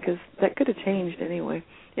I am, because that could have changed anyway.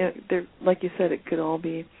 Like you said, it could all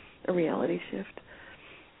be a reality shift.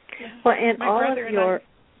 Yeah. Well, and all of your...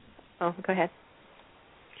 Oh, go ahead.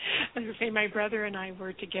 I was going to say, my brother and I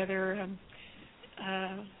were together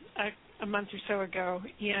a month or so ago,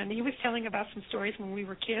 and he was telling about some stories when we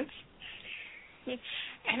were kids.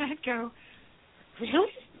 And I'd go, really?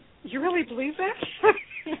 You really believe that?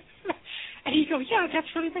 And he'd go, yeah, that's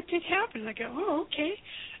really what did happen. And I go, oh, okay.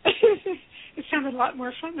 It sounded a lot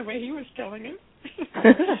more fun the way he was telling it.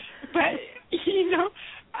 But,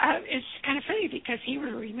 it's kind of funny because he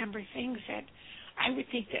would remember things that I would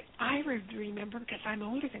think that I would remember because I'm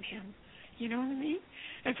older than him. You know what I mean?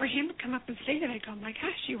 And for him to come up and say that, I go, my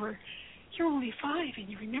gosh, you're only 5 and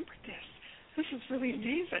you remembered this. This is really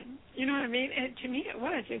amazing. You know what I mean? And to me, it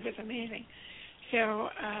was amazing. So,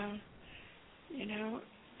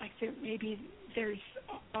 maybe there's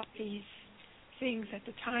all these things at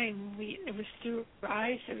the time. It was through our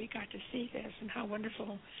eyes that we got to see this, and how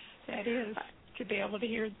wonderful that is to be able to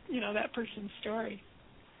hear, that person's story.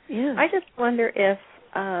 Yeah. I just wonder if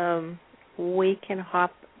we can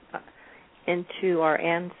hop into our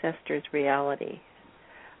ancestors' reality.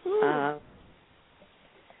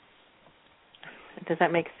 Does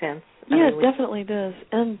that make sense? Yeah, it definitely does.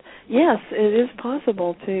 And yes, it is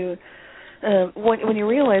possible to, when you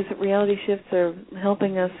realize that reality shifts are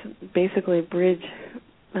helping us basically bridge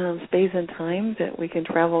space and time, that we can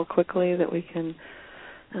travel quickly, that we can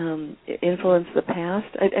influence the past.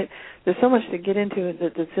 There's so much to get into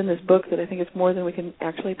that's in this book that I think it's more than we can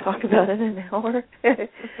actually talk about in an hour.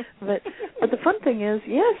 But the fun thing is,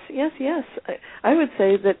 yes. I would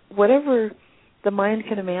say that whatever the mind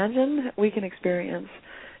can imagine, we can experience.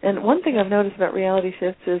 And one thing I've noticed about reality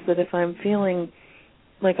shifts is that if I'm feeling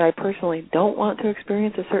like I personally don't want to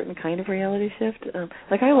experience a certain kind of reality shift,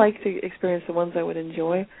 I like to experience the ones I would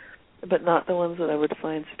enjoy, but not the ones that I would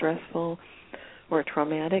find stressful or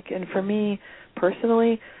traumatic. And for me,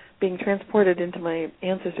 personally, being transported into my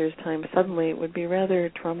ancestors' time suddenly would be rather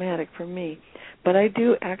traumatic for me. But I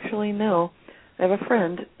do actually know, I have a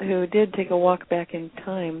friend who did take a walk back in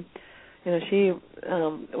time. She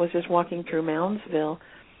was just walking through Moundsville.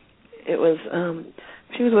 It was,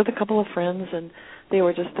 she was with a couple of friends, and they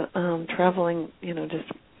were just traveling,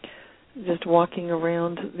 just walking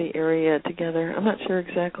around the area together. I'm not sure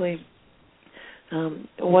exactly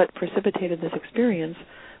what precipitated this experience,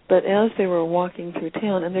 but as they were walking through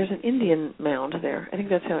town, and there's an Indian mound there. I think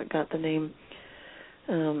that's how it got the name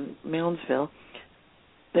Moundsville.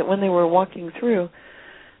 That when they were walking through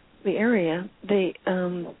the area,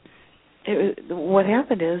 what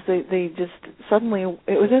happened is they just suddenly,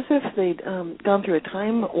 it was as if they'd gone through a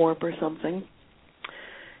time warp or something.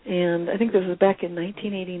 And I think this was back in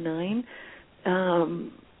 1989.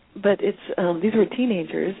 But these were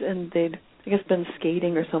teenagers, and they'd, I guess, been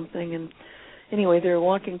skating or something. And anyway, they were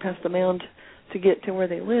walking past the mound to get to where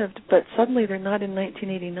they lived, but suddenly they're not in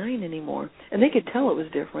 1989 anymore. And they could tell it was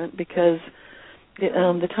different because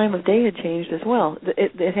the time of day had changed as well.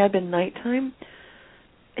 It had been nighttime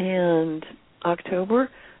and October,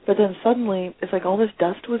 but then suddenly it's like all this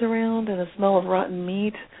dust was around and a smell of rotten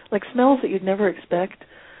meat, like smells that you'd never expect.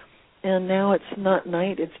 And now it's not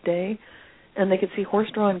night, it's day. And they could see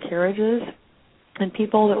horse-drawn carriages and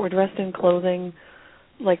people that were dressed in clothing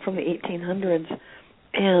like from the 1800s.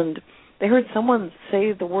 And they heard someone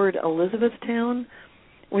say the word Elizabethtown,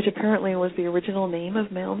 which apparently was the original name of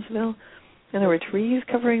Moundsville. And there were trees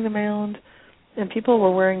covering the mound. And people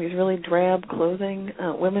were wearing these really drab clothing.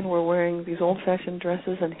 Women were wearing these old-fashioned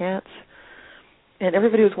dresses and hats. And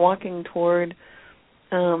everybody was walking toward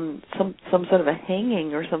some sort of a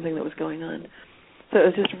hanging or something that was going on. So it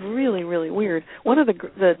was just really, really weird. One of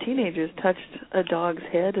the teenagers touched a dog's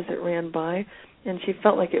head as it ran by, and she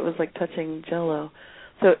felt like it was like touching Jell-O.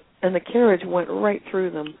 And the carriage went right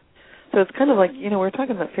through them. So it's kind of like, we were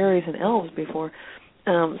talking about fairies and elves before.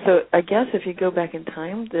 So I guess if you go back in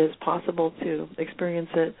time, it's possible to experience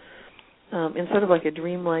it in sort of like a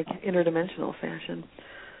dreamlike, interdimensional fashion.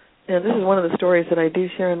 And this is one of the stories that I do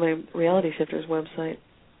share on my Reality Shifters website.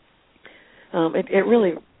 It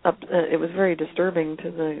really, it was very disturbing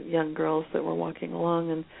to the young girls that were walking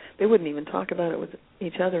along, and they wouldn't even talk about it with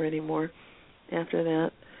each other anymore after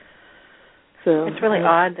that. So it's really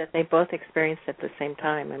odd that they both experienced it at the same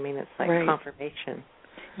time. I mean, it's like confirmation.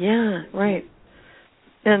 Yeah, right.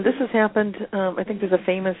 And this has happened, I think there's a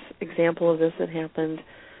famous example of this that happened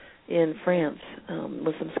in France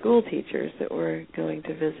with some school teachers that were going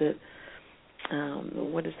to visit,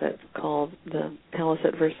 what is that called, the Palace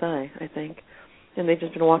at Versailles, I think. And they'd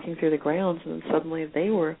just been walking through the grounds, and suddenly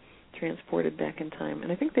they were transported back in time.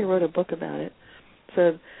 And I think they wrote a book about it.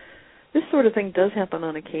 So this sort of thing does happen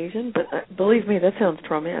on occasion, but believe me, that sounds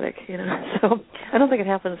traumatic, So I don't think it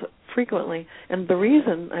happens frequently. And the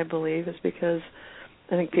reason, I believe, is because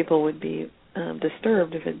I think people would be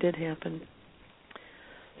disturbed if it did happen,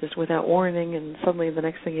 just without warning, and suddenly the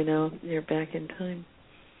next thing you know, you're back in time.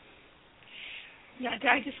 Yeah,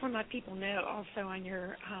 I just want to let people know also on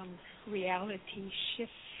your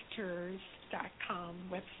realityshifters.com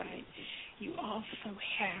website, you also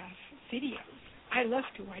have videos. I love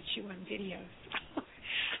to watch you on videos.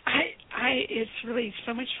 It's really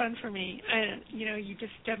so much fun for me. You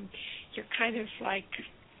just you're kind of like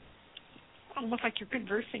almost like you're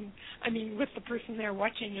conversing. With the person there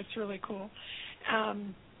watching. It's really cool.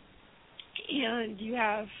 And you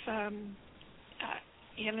have and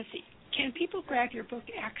let's see. Can people grab your book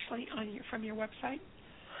actually from your website?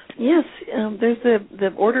 Yes, there's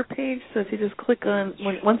the order page. So if you just click on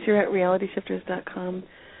once you're at realityshifters.com.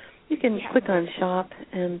 You can click on Shop,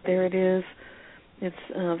 and there it is. It's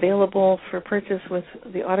available for purchase with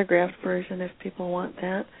the autographed version if people want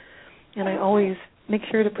that. And I always make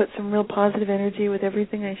sure to put some real positive energy with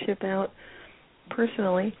everything I ship out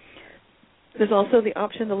personally. There's also the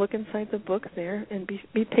option to look inside the book there and be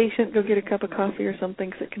patient. Go get a cup of coffee or something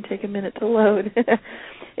because it can take a minute to load.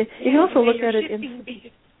 You can also look at it in...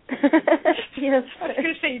 Yes. I was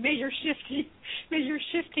going to say, may your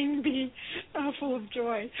shifting be full of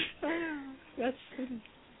joy. That's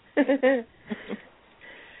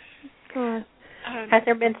has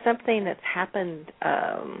there been something that's happened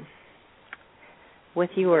with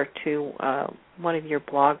you or to one of your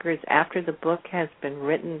bloggers after the book has been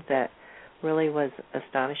written that really was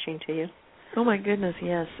astonishing to you? Oh my goodness,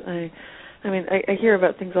 yes. I hear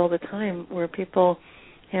about things all the time where people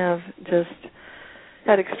have just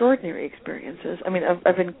had extraordinary experiences.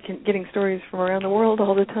 I've been getting stories from around the world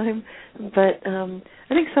all the time, but I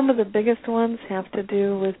think some of the biggest ones have to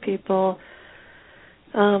do with people.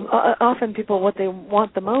 Often people, what they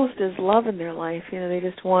want the most is love in their life. They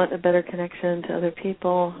just want a better connection to other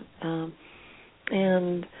people,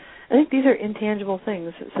 and I think these are intangible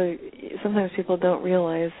things. So sometimes people don't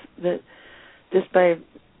realize that just by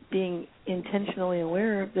being intentionally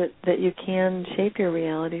aware that you can shape your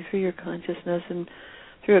reality through your consciousness and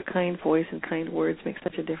through a kind voice and kind words makes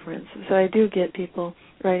such a difference. So I do get people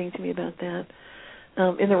writing to me about that.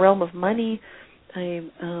 In the realm of money,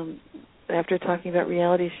 after talking about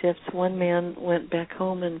reality shifts, one man went back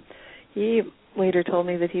home and he later told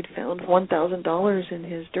me that he'd found $1,000 in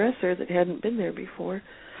his dresser that hadn't been there before.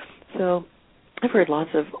 So I've heard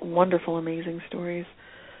lots of wonderful, amazing stories.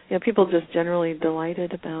 People just generally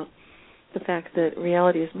delighted about the fact that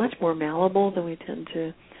reality is much more malleable than we tend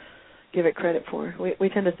to give it credit for. We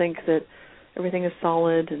tend to think that everything is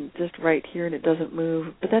solid and just right here and it doesn't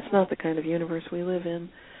move, but that's not the kind of universe we live in.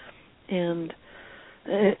 And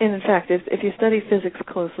in fact, if you study physics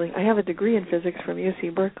closely, I have a degree in physics from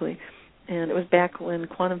UC Berkeley, and it was back when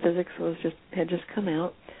quantum physics had just come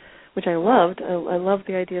out, which I loved. I loved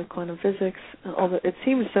the idea of quantum physics, although it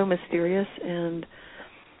seemed so mysterious, and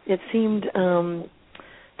it seemed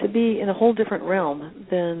to be in a whole different realm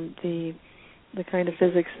than the kind of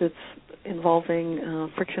physics that's involving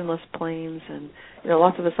frictionless planes, and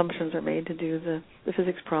lots of assumptions are made to do the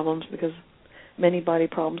physics problems because many body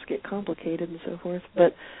problems get complicated and so forth.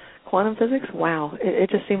 But quantum physics, wow, it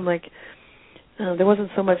just seemed like there wasn't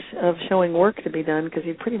so much of showing work to be done because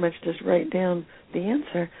you pretty much just write down the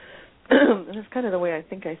answer. And it's kind of the way I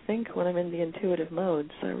think when I'm in the intuitive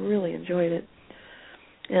mode, so I really enjoyed it.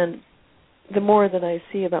 And the more that I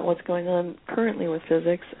see about what's going on currently with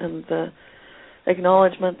physics and the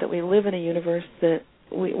acknowledgement that we live in a universe that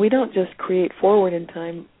we don't just create forward in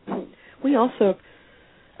time, we also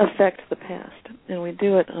affect the past, and we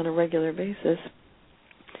do it on a regular basis.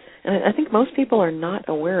 And I think most people are not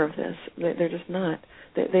aware of this. They're just not.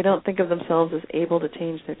 They don't think of themselves as able to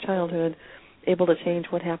change their childhood, able to change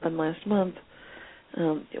what happened last month.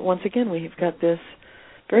 Once again, we've got this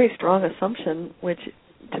very strong assumption, which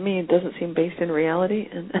to me doesn't seem based in reality.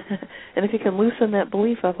 And and if you can loosen that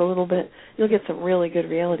belief up a little bit, you'll get some really good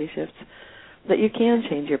reality shifts. That you can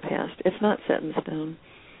change your past. It's not set in stone.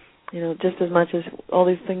 Just as much as all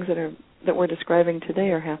these things that we're describing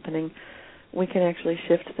today are happening, we can actually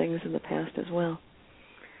shift things in the past as well.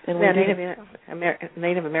 And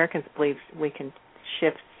Native Americans believe we can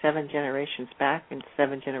shift 7 generations back and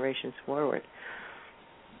 7 generations forward.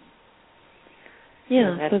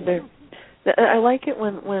 Yeah, I like it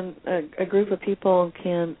when a group of people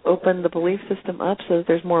can open the belief system up so that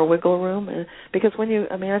there's more wiggle room. Because when you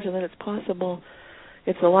imagine that it's possible,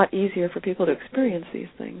 it's a lot easier for people to experience these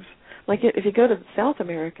things. Like if you go to South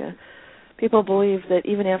America, people believe that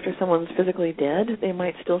even after someone's physically dead, they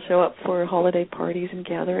might still show up for holiday parties and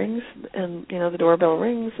gatherings, and the doorbell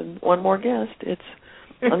rings, and one more guest. It's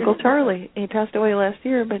Uncle Charlie. He passed away last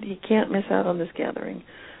year, but he can't miss out on this gathering,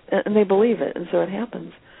 and they believe it, and so it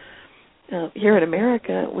happens. Here in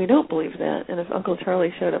America, we don't believe that, and if Uncle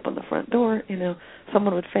Charlie showed up on the front door,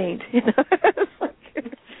 someone would faint. It's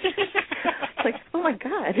like, oh my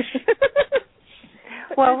God.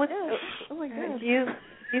 Well, oh my God. Do you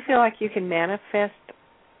feel like you can manifest,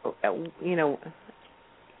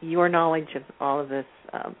 your knowledge of all of this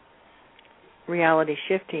reality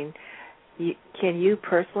shifting? Can you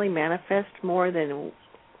personally manifest more than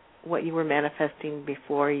what you were manifesting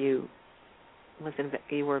before you were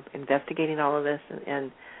investigating all of this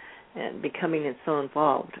and becoming so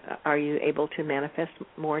involved? Are you able to manifest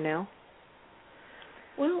more now?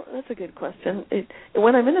 Well, that's a good question.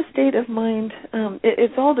 When I'm in a state of mind,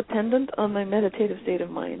 it's all dependent on my meditative state of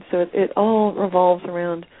mind. So it all revolves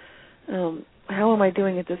around how am I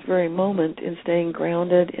doing at this very moment in staying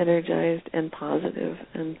grounded, energized, and positive.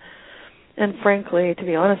 And frankly, to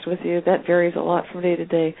be honest with you, that varies a lot from day to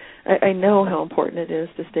day. I know how important it is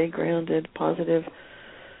to stay grounded, positive,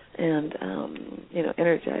 and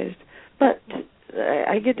energized. But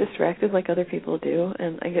I get distracted like other people do,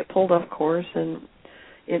 and I get pulled off course and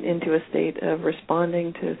into a state of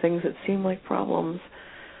responding to things that seem like problems.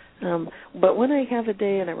 But when I have a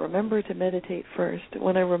day and I remember to meditate first,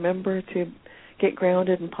 when I remember to get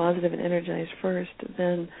grounded and positive and energized first,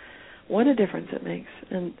 then what a difference it makes.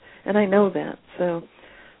 And I know that. So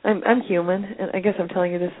I'm human, and I guess I'm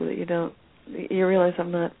telling you this so that you realize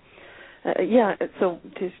I'm not. So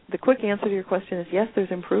the quick answer to your question is yes,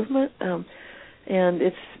 there's improvement, and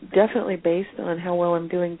it's definitely based on how well I'm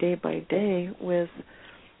doing day by day with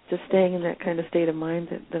just staying in that kind of state of mind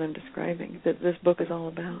that I'm describing, that this book is all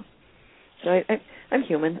about. So I'm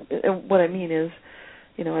human. And what I mean is,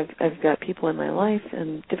 I've got people in my life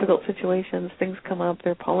and difficult situations, things come up,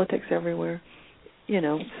 there are politics everywhere,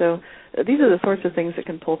 So these are the sorts of things that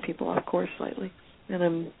can pull people off course slightly.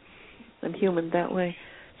 And I'm human that way.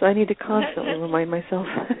 So I need to constantly remind myself.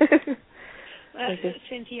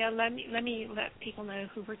 Cynthia, let me let people know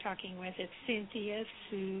who we're talking with. It's Cynthia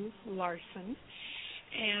Sue Larson.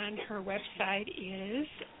 And her website is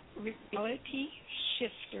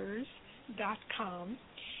realityshifters.com.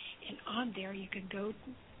 And on there you can go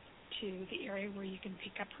to the area where you can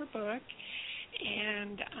pick up her book.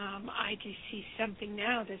 And I do see something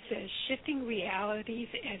now that says shifting realities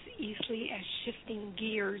as easily as shifting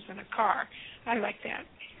gears in a car. I like that.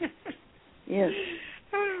 Yes.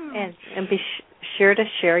 And be sure to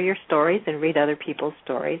share your stories and read other people's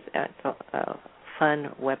stories. It's a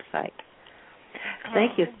fun website.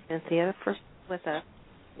 Thank you, Cynthia, for with us.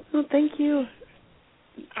 Well, thank you.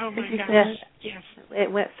 Oh, my gosh. Yes.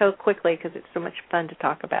 It went so quickly because it's so much fun to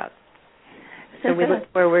talk about. So we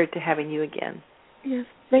look forward to having you again. Yes,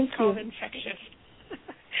 thank you. All infectious.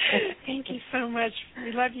 Thank you so much.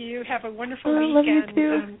 We love you. Have a wonderful weekend. Love you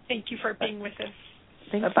too. Thank you for being with us.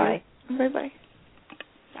 Thank Bye-bye. you. Bye-bye.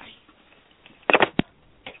 Bye.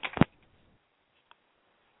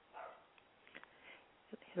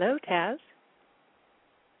 Hello, Taz.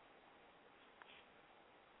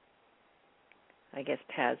 I guess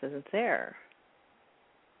Taz isn't there.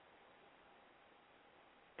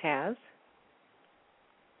 Taz?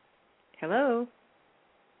 Hello?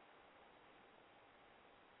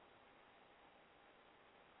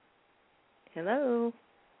 Hello?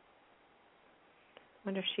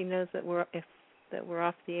 Wonder if she knows that we're off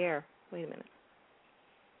the air. Wait a minute.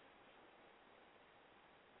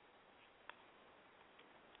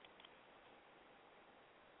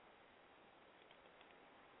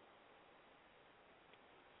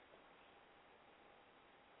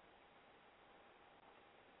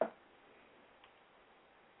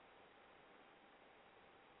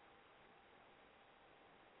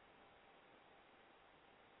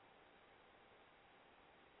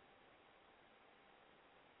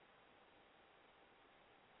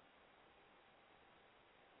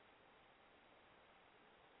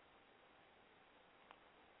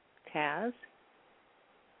 Taz?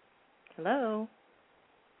 Hello?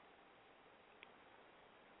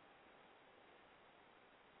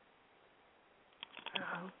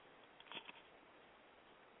 Oh.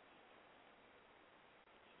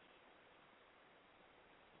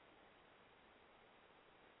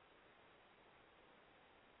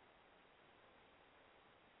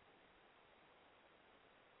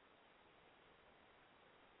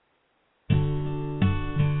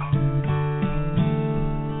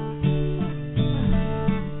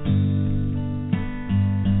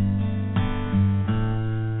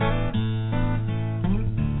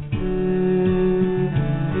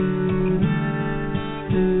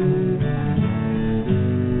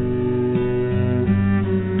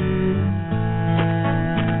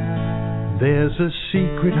 There's a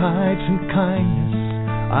secret hides in kindness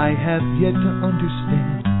I have yet to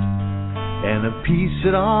understand, and a peace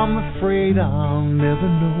that I'm afraid I'll never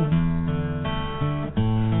know.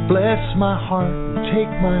 Bless my heart and take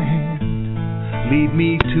my hand, lead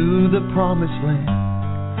me to the promised land.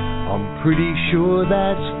 I'm pretty sure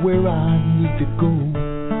that's where I need to go.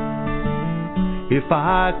 If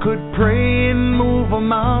I could pray and move a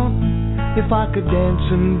mountain, if I could dance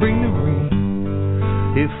and bring the rain,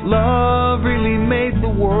 if love really made the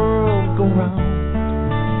world go round,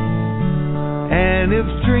 and if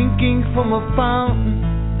drinking from a fountain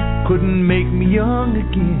couldn't make me young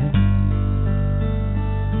again,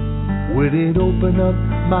 would it open up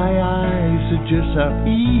my eyes to just how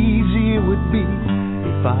easy it would be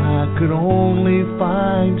if I could only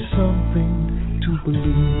find something to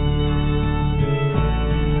believe?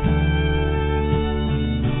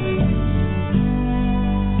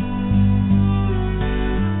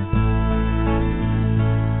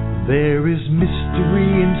 There is mystery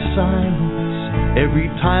in silence every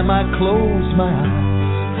time I close my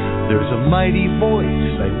eyes. There's a mighty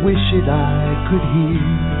voice I wish that I could hear.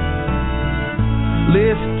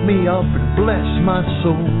 Lift me up and bless my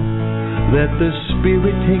soul. Let the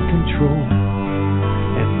Spirit take control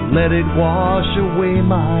and let it wash away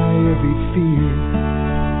my every fear.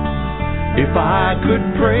 If I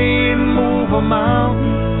could pray and move a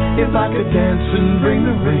mountain, if I could dance and bring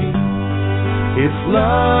the rain, if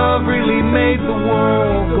love really made the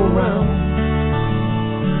world go round,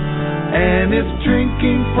 and if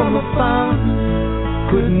drinking from a fountain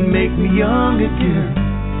couldn't make me young again,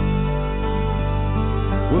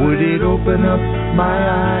 would it open up my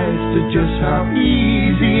eyes to just how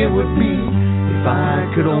easy it would be if I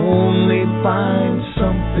could only find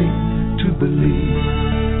something to believe?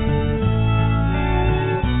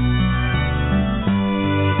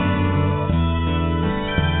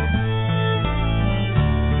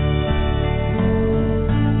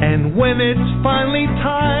 And when it's finally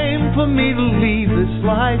time for me to leave this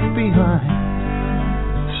life behind,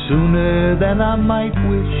 sooner than I might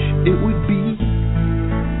wish it would be,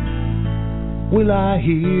 will I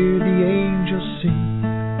hear the angels sing?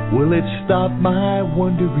 Will it stop my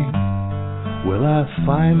wondering? Will I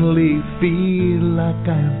finally feel like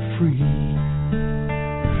I am free?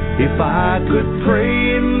 If I could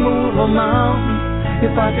pray and move a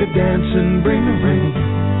mountain, if I could dance and bring the rain,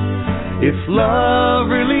 if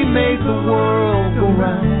love really made the world go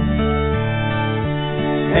round,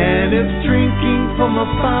 and if drinking from a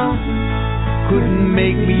fountain couldn't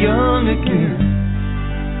make me young again,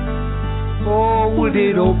 oh, would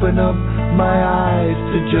it open up my eyes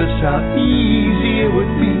to just how easy it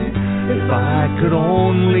would be if I could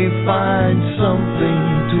only find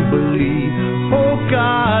something to believe? Oh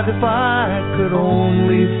God, if I could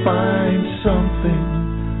only find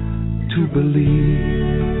something to believe.